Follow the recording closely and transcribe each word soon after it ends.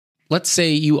Let's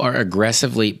say you are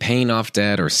aggressively paying off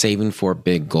debt or saving for a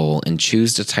big goal and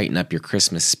choose to tighten up your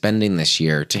Christmas spending this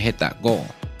year to hit that goal.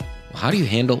 How do you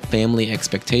handle family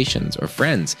expectations or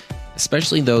friends,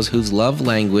 especially those whose love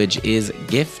language is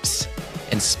gifts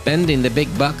and spending the big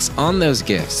bucks on those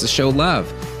gifts to show love?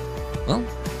 Well,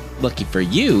 lucky for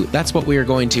you, that's what we are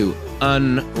going to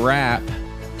unwrap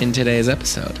in today's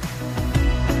episode.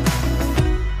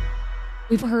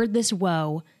 We've heard this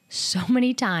woe so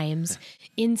many times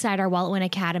inside our Wallet Win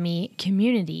Academy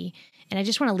community. And I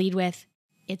just want to lead with,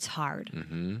 it's hard.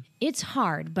 Mm-hmm. It's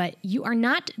hard, but you are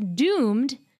not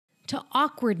doomed to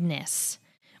awkwardness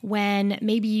when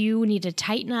maybe you need to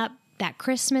tighten up that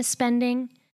Christmas spending,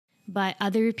 but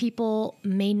other people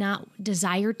may not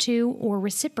desire to or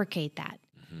reciprocate that.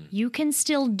 Mm-hmm. You can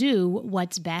still do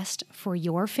what's best for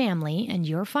your family and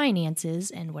your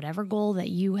finances and whatever goal that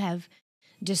you have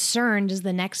discerned is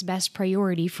the next best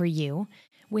priority for you,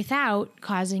 without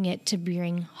causing it to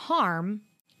bring harm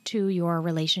to your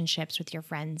relationships with your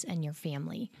friends and your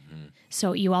family. Mm-hmm.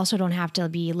 So you also don't have to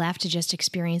be left to just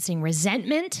experiencing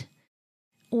resentment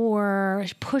or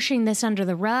pushing this under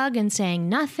the rug and saying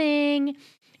nothing,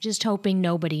 just hoping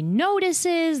nobody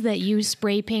notices that you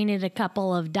spray painted a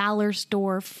couple of dollar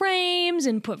store frames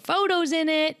and put photos in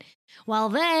it while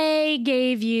they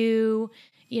gave you,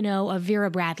 a Vera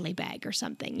Bradley bag or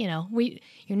something.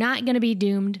 You're not going to be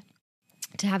doomed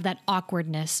to have that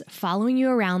awkwardness following you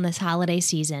around this holiday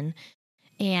season.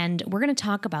 And we're going to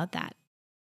talk about that.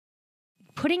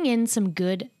 Putting in some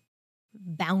good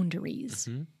boundaries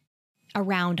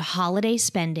around holiday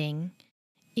spending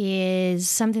is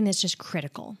something that's just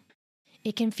critical.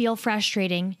 It can feel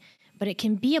frustrating, but it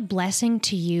can be a blessing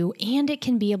to you and it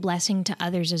can be a blessing to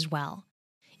others as well.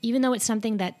 Even though it's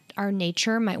something that our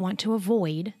nature might want to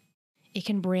avoid, it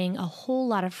can bring a whole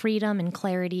lot of freedom and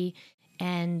clarity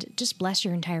and just bless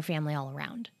your entire family all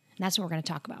around. And that's what we're going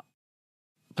to talk about.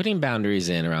 Putting boundaries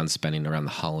in around spending around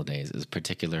the holidays is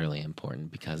particularly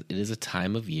important because it is a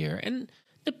time of year, and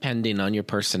depending on your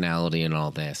personality and all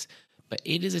this, but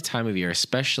it is a time of year,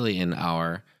 especially in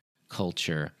our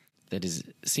culture, that is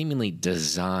seemingly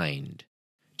designed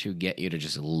to get you to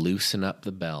just loosen up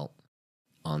the belt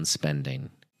on spending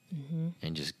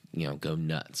and just, go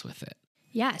nuts with it.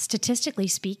 Yeah, statistically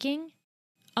speaking,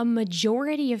 a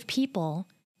majority of people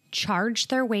charge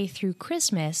their way through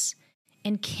Christmas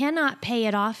and cannot pay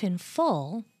it off in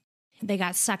full. They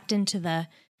got sucked into the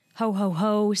ho, ho,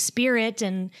 ho spirit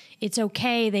and it's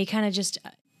okay. They kind of just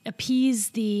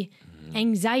appease the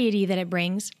anxiety that it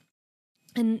brings.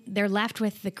 And they're left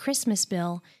with the Christmas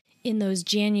bill in those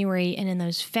January and in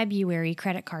those February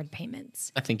credit card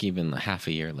payments. I think even half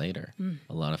a year later,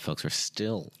 a lot of folks are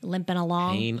still limping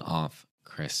along, paying off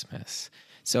Christmas.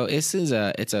 So it's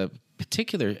a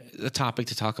particular topic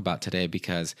to talk about today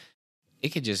because you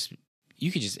could just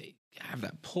have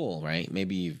that pull, right?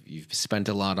 Maybe you've spent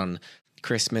a lot on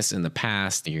Christmas in the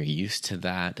past, you're used to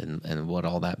that and what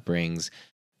all that brings.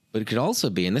 But it could also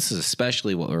be, and this is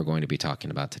especially what we're going to be talking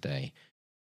about today,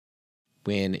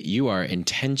 when you are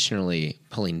intentionally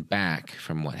pulling back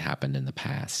from what happened in the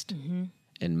past. Mm-hmm.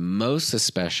 And most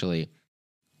especially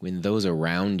when those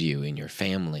around you in your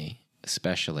family,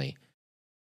 especially,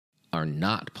 are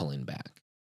not pulling back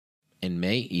and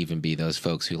may even be those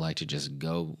folks who like to just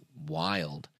go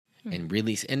wild and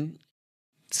really and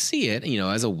see it,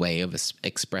 as a way of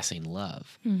expressing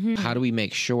love. Mm-hmm. How do we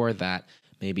make sure that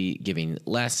maybe giving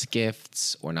less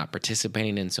gifts or not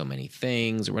participating in so many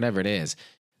things or whatever it is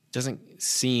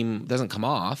doesn't come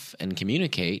off and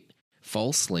communicate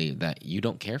falsely that you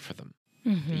don't care for them,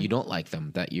 you don't like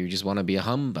them, that you just want to be a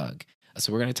humbug.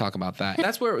 So we're going to talk about that.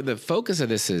 That's where the focus of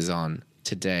this is on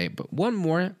today. But one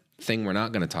more thing we're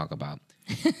not going to talk about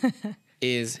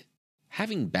is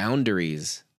having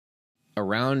boundaries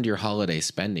around your holiday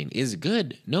spending is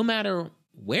good no matter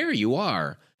where you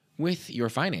are with your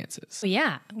finances.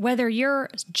 Yeah. Whether you're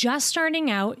just starting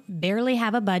out, barely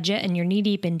have a budget, and you're knee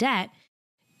deep in debt,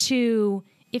 to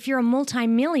if you're a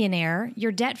multimillionaire,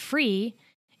 you're debt free,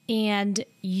 and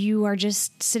you are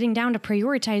just sitting down to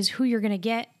prioritize who you're going to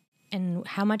get and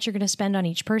how much you're going to spend on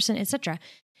each person, etc.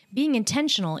 Being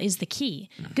intentional is the key.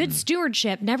 Good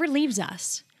stewardship never leaves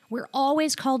us. We're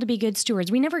always called to be good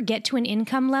stewards. We never get to an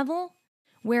income level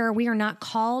where we are not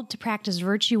called to practice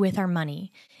virtue with our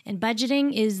money. And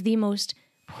budgeting is the most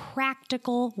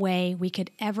practical way we could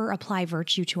ever apply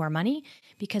virtue to our money,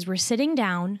 because we're sitting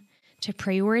down to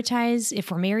prioritize, if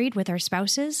we're married, with our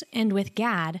spouses and with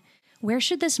God, where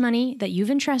should this money that you've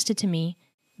entrusted to me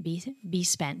be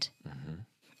spent?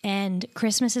 And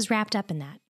Christmas is wrapped up in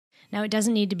that. Now, it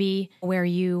doesn't need to be where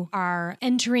you are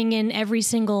entering in every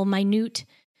single minute,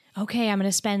 okay, I'm going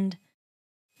to spend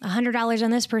 $100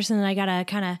 on this person, and I got to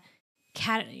kind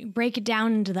of break it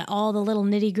down into all the little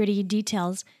nitty gritty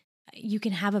details. You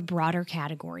can have a broader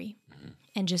category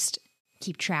and just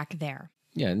keep track there.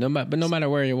 Yeah, no matter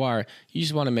where you are, you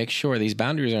just want to make sure these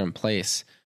boundaries are in place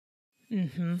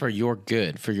for your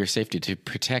good, for your safety, to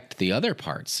protect the other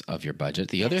parts of your budget,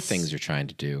 the other things you're trying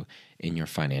to do in your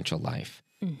financial life,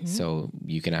 so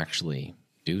you can actually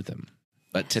do them.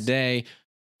 But today,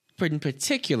 in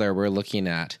particular, we're looking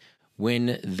at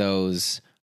when those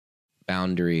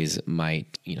boundaries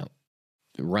might,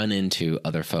 run into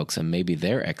other folks and maybe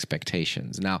their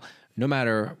expectations. Now, no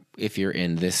matter if you're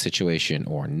in this situation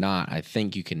or not, I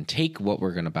think you can take what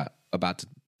we're going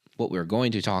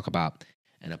to talk about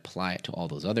and apply it to all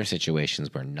those other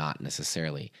situations we're not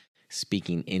necessarily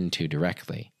speaking into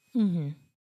directly. And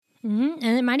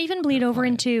it might even bleed over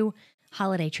into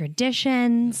holiday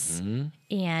traditions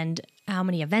and how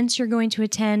many events you're going to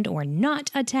attend or not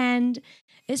attend.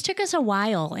 This took us a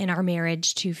while in our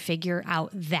marriage to figure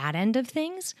out that end of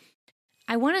things.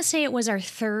 I want to say it was our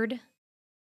third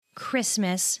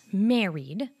Christmas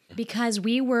married because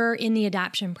we were in the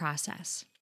adoption process.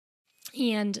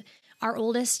 And our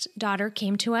oldest daughter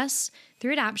came to us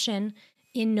through adoption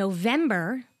in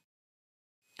November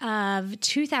of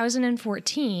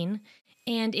 2014.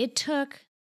 And it took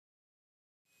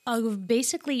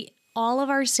basically all of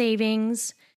our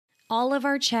savings, all of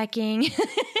our checking.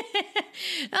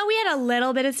 We had a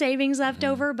little bit of savings left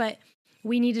over, but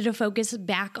we needed to focus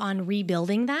back on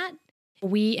rebuilding that.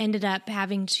 We ended up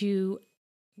having to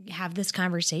have this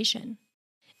conversation.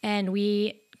 And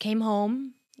we came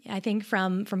home, I think,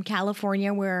 from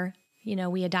California where,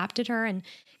 we adopted her, and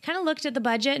kind of looked at the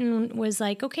budget and was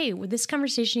like, okay, well, this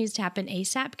conversation needs to happen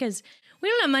ASAP because we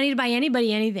don't have money to buy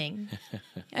anybody anything.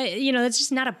 That's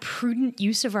just not a prudent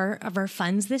use of our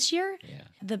funds this year.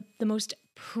 Yeah. The most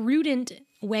prudent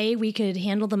way we could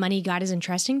handle the money God is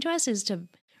entrusting to us is to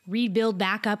rebuild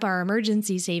back up our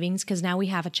emergency savings because now we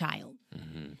have a child.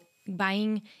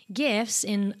 Buying gifts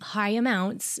in high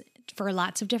amounts for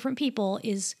lots of different people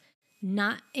is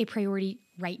not a priority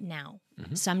right now.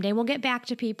 Someday we'll get back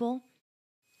to people.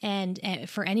 And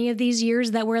for any of these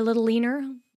years that we're a little leaner,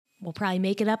 we'll probably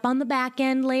make it up on the back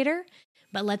end later.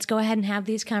 But let's go ahead and have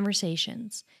these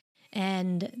conversations.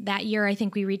 And that year, I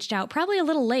think we reached out probably a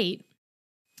little late.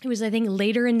 It was, I think,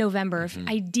 later in November.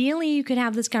 Ideally, you could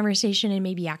have this conversation in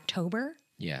maybe October.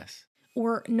 Yes.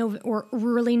 Or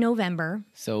early November.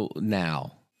 So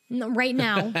now. No, right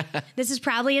now. This is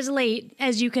probably as late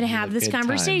as you could have this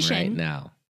conversation. Right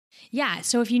now. Yeah.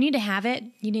 So if you need to have it,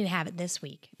 you need to have it this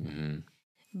week.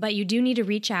 But you do need to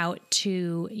reach out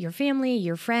to your family,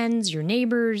 your friends, your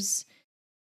neighbors,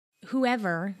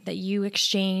 whoever that you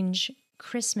exchange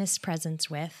Christmas presents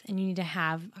with, and you need to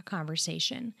have a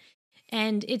conversation.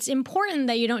 And it's important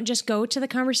that you don't just go to the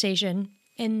conversation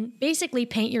and basically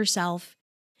paint yourself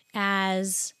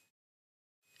as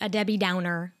a Debbie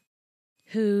Downer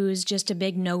who's just a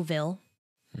big no-ville,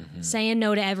 saying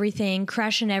no to everything,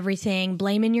 crushing everything,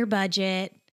 blaming your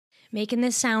budget, making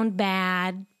this sound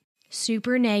bad,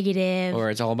 super negative. Or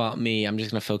it's all about me. I'm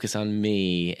just going to focus on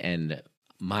me and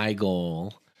my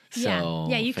goal. So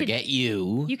you forget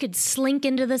you. You could slink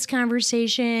into this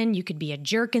conversation. You could be a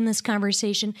jerk in this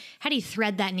conversation. How do you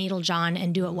thread that needle, John,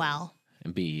 and do it well?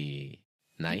 And be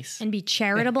nice. And be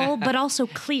charitable, but also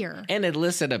clear. And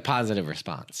elicit a positive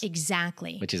response.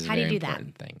 Exactly. Which is a very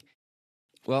important thing.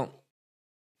 Well,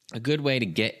 a good way to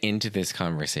get into this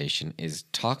conversation is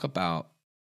talk about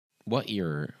what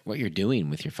you're doing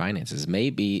with your finances.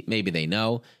 Maybe they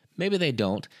know, maybe they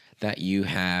don't, that you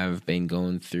have been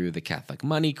going through the Catholic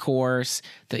Money course,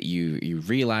 that you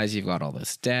realize you've got all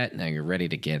this debt, now you're ready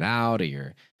to get out, or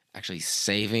you're actually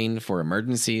saving for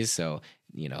emergencies, so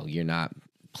you're not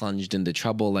plunged into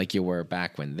trouble like you were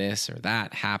back when this or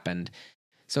that happened.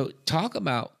 So talk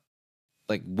about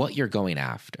like what you're going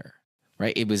after,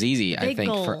 right? It was easy, I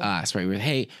think, for us, right?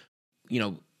 Hey,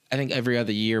 I think every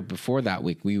other year before that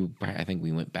week, I think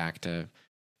we went back to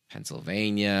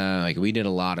Pennsylvania. Like we did a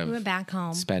lot of went back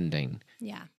home spending.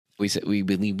 Yeah. We said we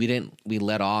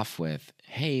let off with,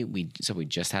 hey, we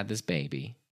just had this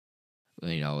baby.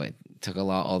 It took a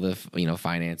lot, all the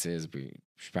finances. We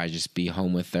should probably just be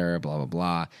home with her, blah, blah,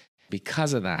 blah.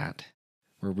 Because of that,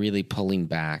 we're really pulling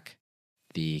back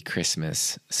the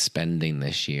Christmas spending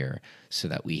this year so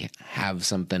that we have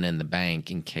something in the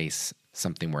bank in case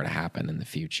something were to happen in the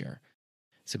future.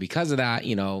 So because of that,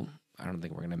 I don't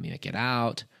think we're going to make it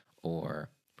out, or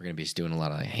we're going to be just doing a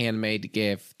lot of handmade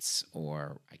gifts,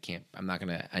 or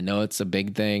I know it's a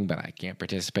big thing, but I can't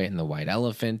participate in the white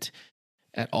elephant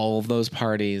at all of those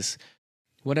parties,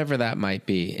 whatever that might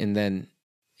be. And then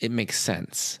it makes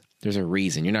sense There's a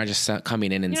reason. You're not just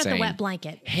coming in and You're not saying, the wet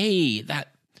blanket. hey, that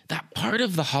part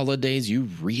of the holidays you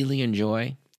really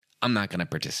enjoy, I'm not going to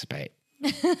participate.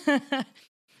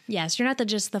 Yes, you're not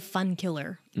just the fun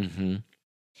killer. Mm-hmm.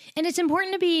 And it's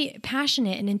important to be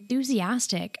passionate and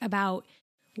enthusiastic about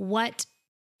what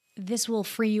this will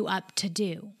free you up to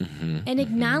do. Mm-hmm. And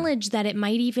acknowledge that it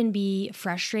might even be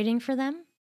frustrating for them,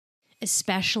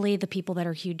 especially the people that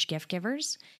are huge gift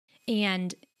givers.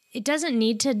 And it doesn't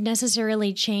need to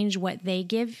necessarily change what they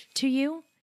give to you.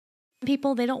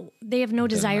 People, they have no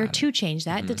desire to change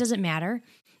that. That doesn't matter.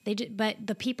 But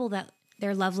the people that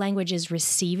their love language is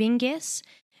receiving gifts,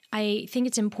 I think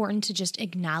it's important to just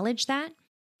acknowledge that.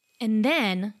 And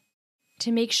then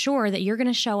to make sure that you're going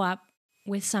to show up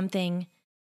with something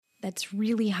that's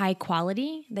really high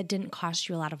quality that didn't cost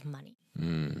you a lot of money.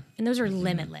 And those are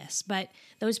limitless. But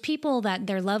those people that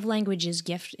their love language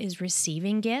is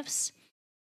receiving gifts,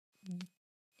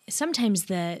 sometimes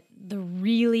the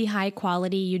really high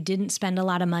quality, you didn't spend a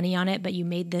lot of money on it, but you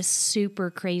made this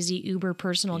super crazy uber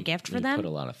personal gift for them. Put a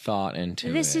lot of thought into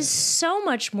it. This is so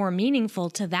much more meaningful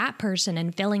to that person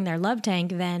and filling their love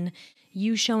tank than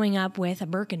you showing up with a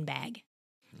Birkin bag.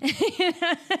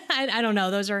 I don't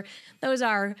know. Those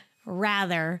are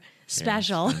rather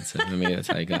special. Maybe that's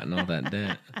how you got in all that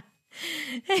debt.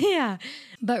 Yeah.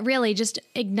 But really just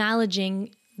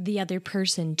acknowledging the other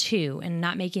person too, and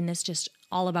not making this just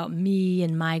all about me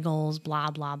and my goals,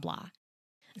 blah, blah, blah.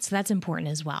 So that's important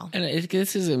as well. And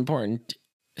this is important,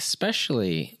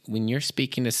 especially when you're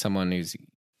speaking to someone whose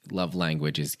love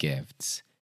language is gifts,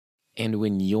 and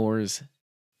when yours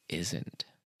isn't.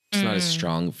 It's not as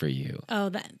strong for you.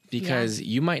 Oh, because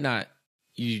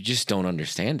you just don't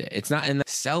understand it. It's not in the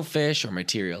selfish or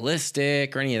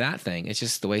materialistic or any of that thing. It's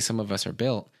just the way some of us are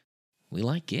built. We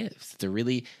like gifts. It's a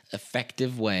really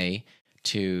effective way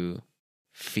to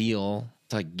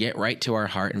get right to our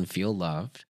heart and feel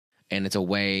loved. And it's a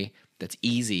way that's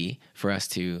easy for us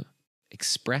to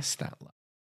express that love.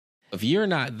 If you're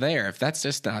not there, if that's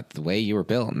just not the way you were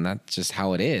built and that's just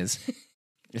how it is,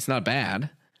 it's not bad.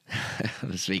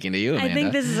 I'm speaking to you, Amanda. I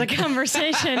think this is a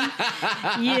conversation.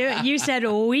 You said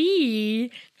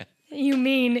we. You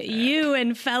mean you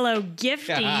and fellow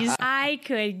gifties. I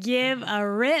could give a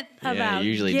rip about I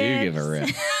usually gifts. do give a rip.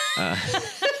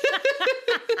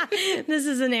 This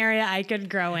is an area I could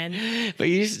grow in. But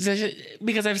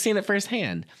because I've seen it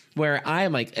firsthand, where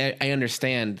I'm like, I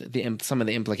understand some of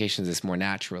the implications of this more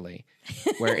naturally.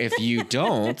 Where if you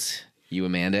don't, you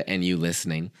Amanda and you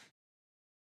listening,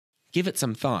 give it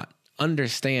some thought.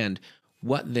 Understand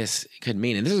what this could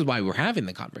mean. And this is why we're having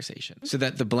the conversation. So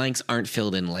that the blanks aren't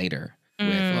filled in later with,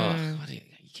 what are you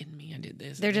kidding me? I did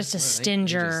this. They're just a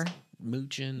stinger.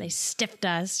 Mooching. They stiffed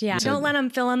us. Yeah. Don't let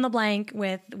them fill in the blank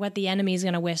with what the enemy is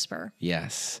going to whisper.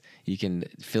 Yes. You can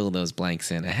fill those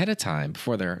blanks in ahead of time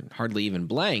before they're hardly even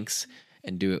blanks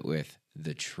and do it with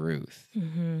the truth.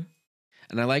 Mm-hmm.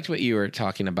 And I liked what you were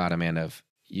talking about, Amanda, of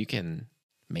you can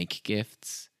make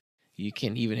gifts. You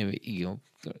can even,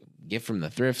 gift from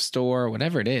the thrift store,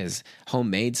 whatever it is,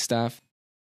 homemade stuff.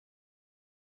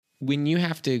 When you're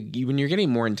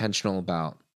getting more intentional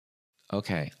about,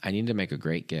 okay, I need to make a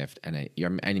great gift, and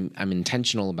I'm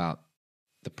intentional about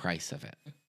the price of it.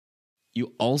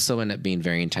 You also end up being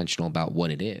very intentional about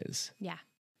what it is. Yeah.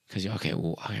 Because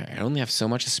I only have so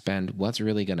much to spend. What's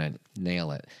really going to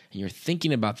nail it? And you're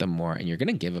thinking about them more, and you're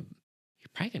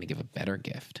probably going to give a better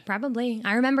gift. Probably.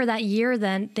 I remember that year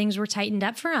then things were tightened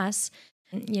up for us.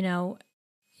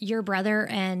 Your brother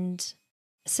and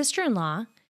sister-in-law,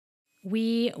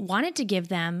 we wanted to give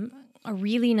them a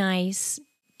really nice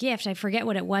gift. I forget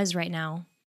what it was right now.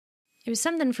 It was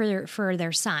something for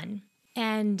their son.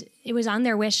 And it was on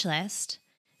their wish list,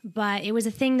 but it was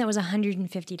a thing that was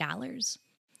 $150.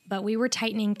 But we were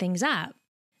tightening things up.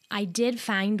 I did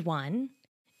find one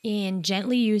in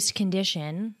gently used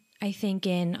condition, I think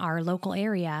in our local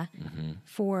area,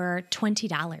 for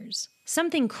 $20.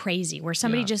 Something crazy where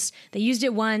somebody they used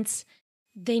it once.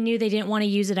 They knew they didn't want to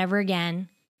use it ever again.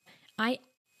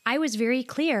 I was very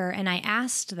clear and I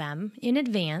asked them in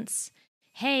advance,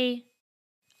 hey,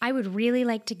 I would really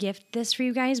like to gift this for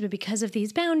you guys, but because of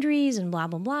these boundaries and blah,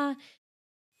 blah, blah,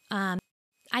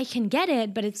 I can get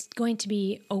it, but it's going to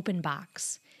be open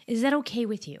box. Is that okay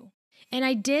with you? And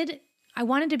I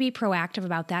wanted to be proactive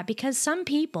about that because some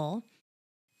people,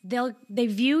 they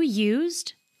view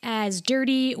used as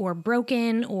dirty or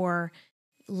broken or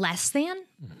less than,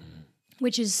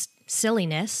 which is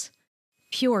silliness,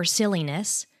 pure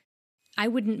silliness. I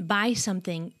wouldn't buy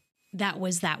something that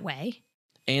was that way.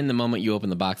 And the moment you open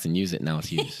the box and use it, now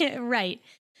it's used. Right.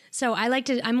 So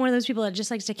I'm one of those people that just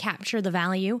likes to capture the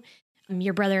value.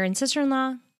 Your brother and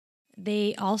sister-in-law,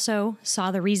 they also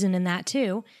saw the reason in that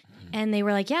too. And they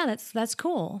were like, yeah, that's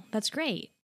cool. That's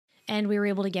great. And we were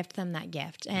able to gift them that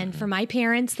gift. And for my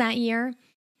parents that year,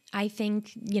 I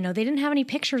think, they didn't have any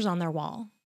pictures on their wall.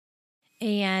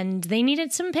 And they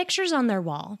needed some pictures on their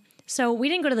wall. So we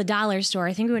didn't go to the dollar store.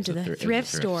 I think we went to the thrift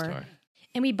store.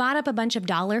 And we bought up a bunch of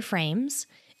dollar frames.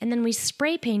 And then we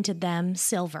spray painted them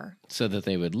silver. So that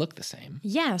they would look the same.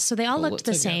 Yeah, so they all looked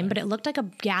the same, but it looked like a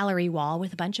gallery wall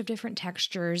with a bunch of different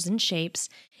textures and shapes.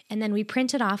 And then we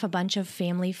printed off a bunch of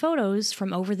family photos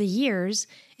from over the years,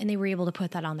 and they were able to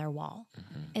put that on their wall.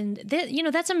 And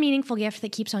that's a meaningful gift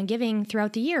that keeps on giving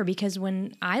throughout the year, because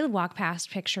when I walk past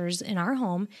pictures in our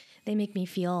home, they make me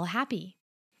feel happy.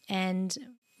 And,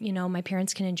 my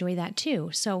parents can enjoy that too.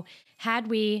 So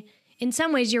in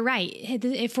some ways, you're right.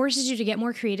 It forces you to get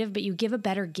more creative, but you give a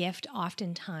better gift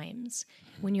oftentimes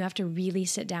when you have to really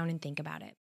sit down and think about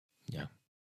it. Yeah.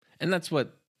 And that's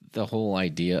what the whole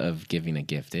idea of giving a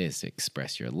gift is: to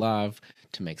express your love,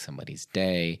 to make somebody's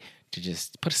day, to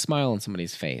just put a smile on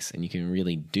somebody's face. And you can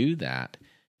really do that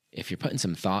if you're putting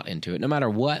some thought into it, no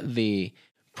matter what the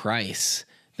price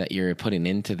that you're putting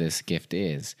into this gift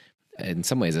is. In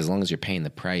some ways, as long as you're paying the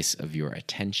price of your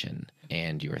attention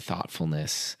and your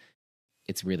thoughtfulness,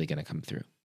 it's really going to come through.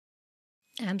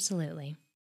 Absolutely.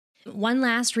 One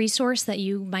last resource that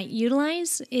you might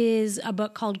utilize is a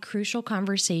book called Crucial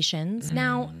Conversations.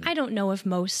 Now, I don't know if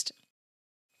most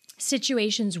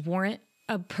situations warrant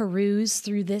a peruse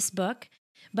through this book,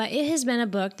 but it has been a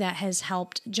book that has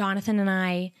helped Jonathan and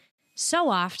I so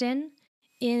often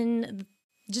in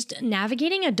just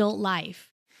navigating adult life.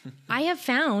 I have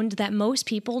found that most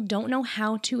people don't know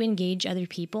how to engage other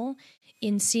people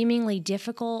in seemingly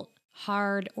difficult,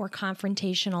 hard, or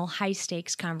confrontational,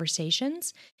 high-stakes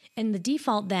conversations. And the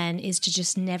default then is to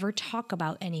just never talk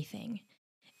about anything.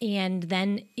 And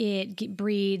then it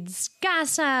breeds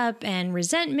gossip and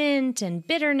resentment and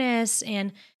bitterness.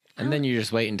 And then you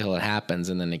just wait until it happens,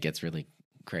 and then it gets really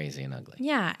crazy and ugly.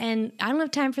 Yeah, and I don't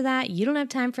have time for that. You don't have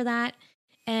time for that.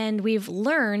 And we've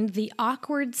learned the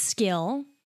awkward skill,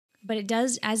 but it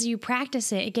does, as you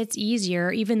practice it, it gets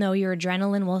easier, even though your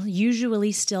adrenaline will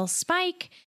usually still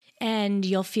spike. And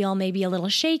you'll feel maybe a little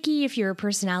shaky if you're a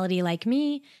personality like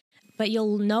me, but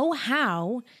you'll know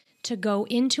how to go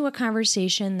into a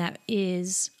conversation that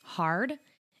is hard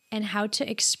and how to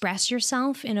express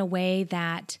yourself in a way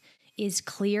that is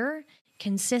clear,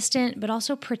 consistent, but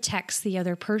also protects the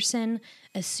other person,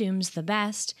 assumes the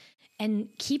best, and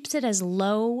keeps it as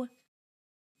low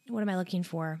cortisol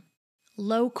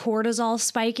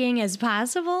spiking as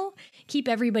possible. Keep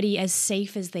everybody as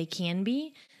safe as they can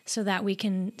be, so that we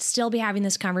can still be having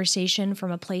this conversation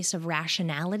from a place of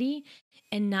rationality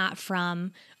and not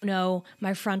from, no,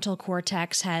 my frontal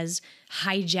cortex has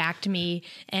hijacked me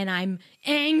and I'm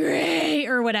angry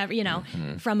or whatever,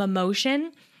 from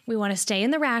emotion. We want to stay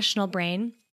in the rational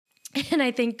brain. And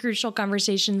I think Crucial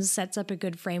Conversations sets up a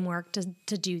good framework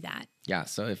to do that. Yeah.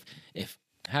 So if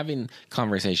having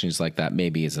conversations like that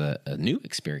maybe is a new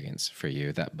experience for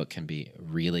you, that book can be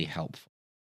really helpful.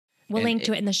 We'll link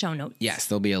to it in the show notes. Yes,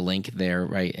 there'll be a link there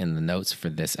right in the notes for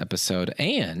this episode.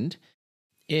 And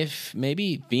if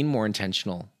maybe being more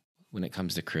intentional when it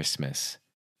comes to Christmas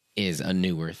is a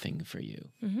newer thing for you,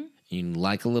 you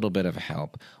like a little bit of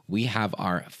help, we have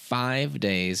our 5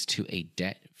 days to a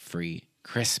debt-free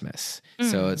Christmas.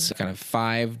 So it's kind of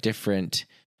 5 different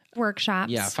workshops.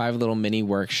 Yeah, 5 little mini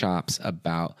workshops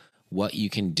about what you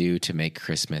can do to make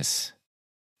Christmas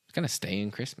going to stay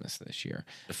in Christmas this year,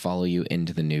 to follow you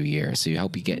into the new year. So you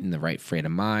help you get in the right frame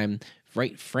of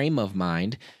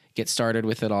mind, get started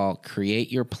with it all,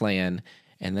 create your plan,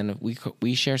 and then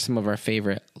we share some of our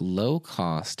favorite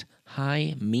low-cost,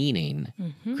 high-meaning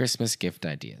Christmas gift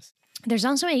ideas. There's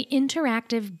also an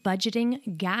interactive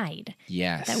budgeting guide.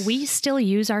 Yes. That we still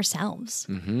use ourselves.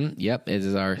 Yep.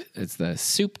 It's the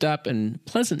souped up and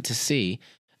pleasant to see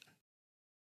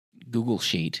Google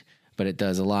Sheet, but it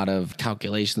does a lot of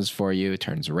calculations for you. It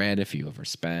turns red if you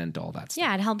overspend, all that stuff.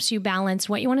 Yeah, it helps you balance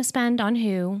what you want to spend on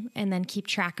who and then keep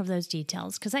track of those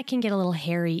details, because that can get a little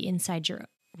hairy inside your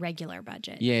regular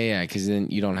budget. Yeah, because then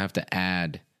you don't have to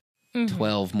add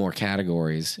 12 more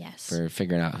categories for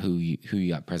figuring out who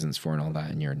you got presents for and all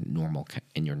that in your normal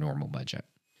budget.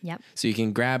 Yep. So you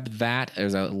can grab that.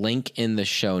 There's a link in the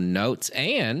show notes,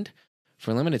 and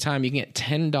for a limited time, you can get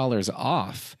 $10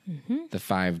 off the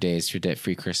 5 days to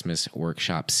Debt-Free Christmas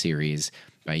Workshop series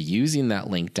by using that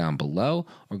link down below,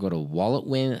 or go to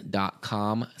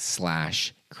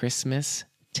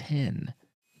walletwin.com/Christmas10.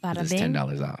 Bada It's bing.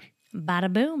 $10 off.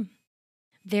 Bada boom.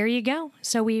 There you go.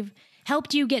 So we've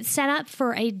helped you get set up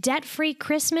for a debt-free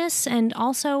Christmas and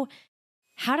also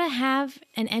how to have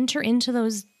and enter into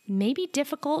those maybe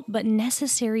difficult but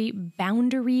necessary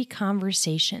boundary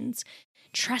conversations.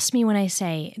 Trust me when I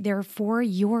say they're for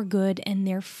your good and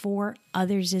they're for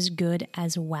others' good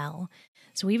as well.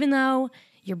 So even though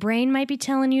your brain might be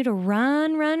telling you to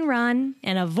run,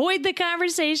 and avoid the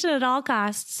conversation at all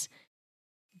costs,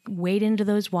 wade into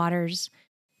those waters.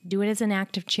 Do it as an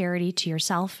act of charity to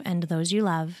yourself and those you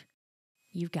love.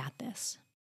 You've got this.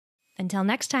 Until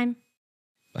next time,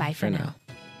 bye for now.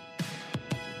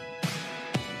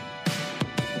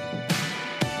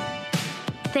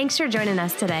 Thanks for joining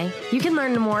us today. You can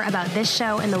learn more about this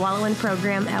show and the Wallowin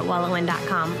program at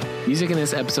wallowin.com. Music in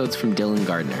this episode's from Dylan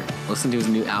Gardner. Listen to his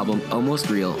new album, Almost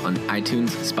Real, on iTunes,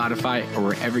 Spotify, or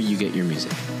wherever you get your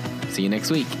music. See you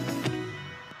next week.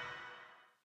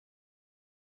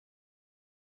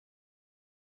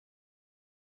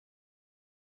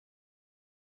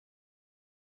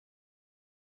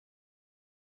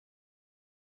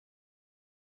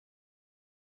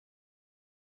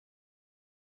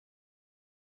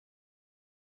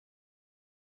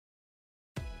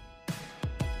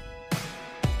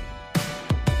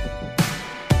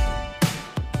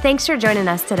 Thanks for joining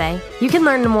us today. You can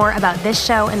learn more about this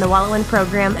show and the Wallowin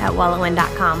program at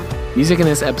wallowin.com. Music in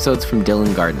this episode's from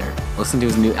Dylan Gardner. Listen to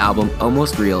his new album,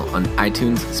 Almost Real, on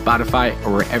iTunes, Spotify,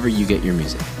 or wherever you get your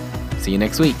music. See you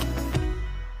next week.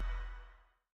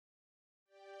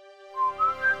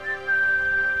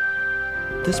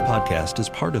 This podcast is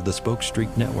part of the Spoke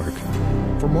Street Network.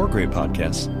 For more great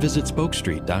podcasts, visit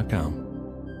spokestreet.com.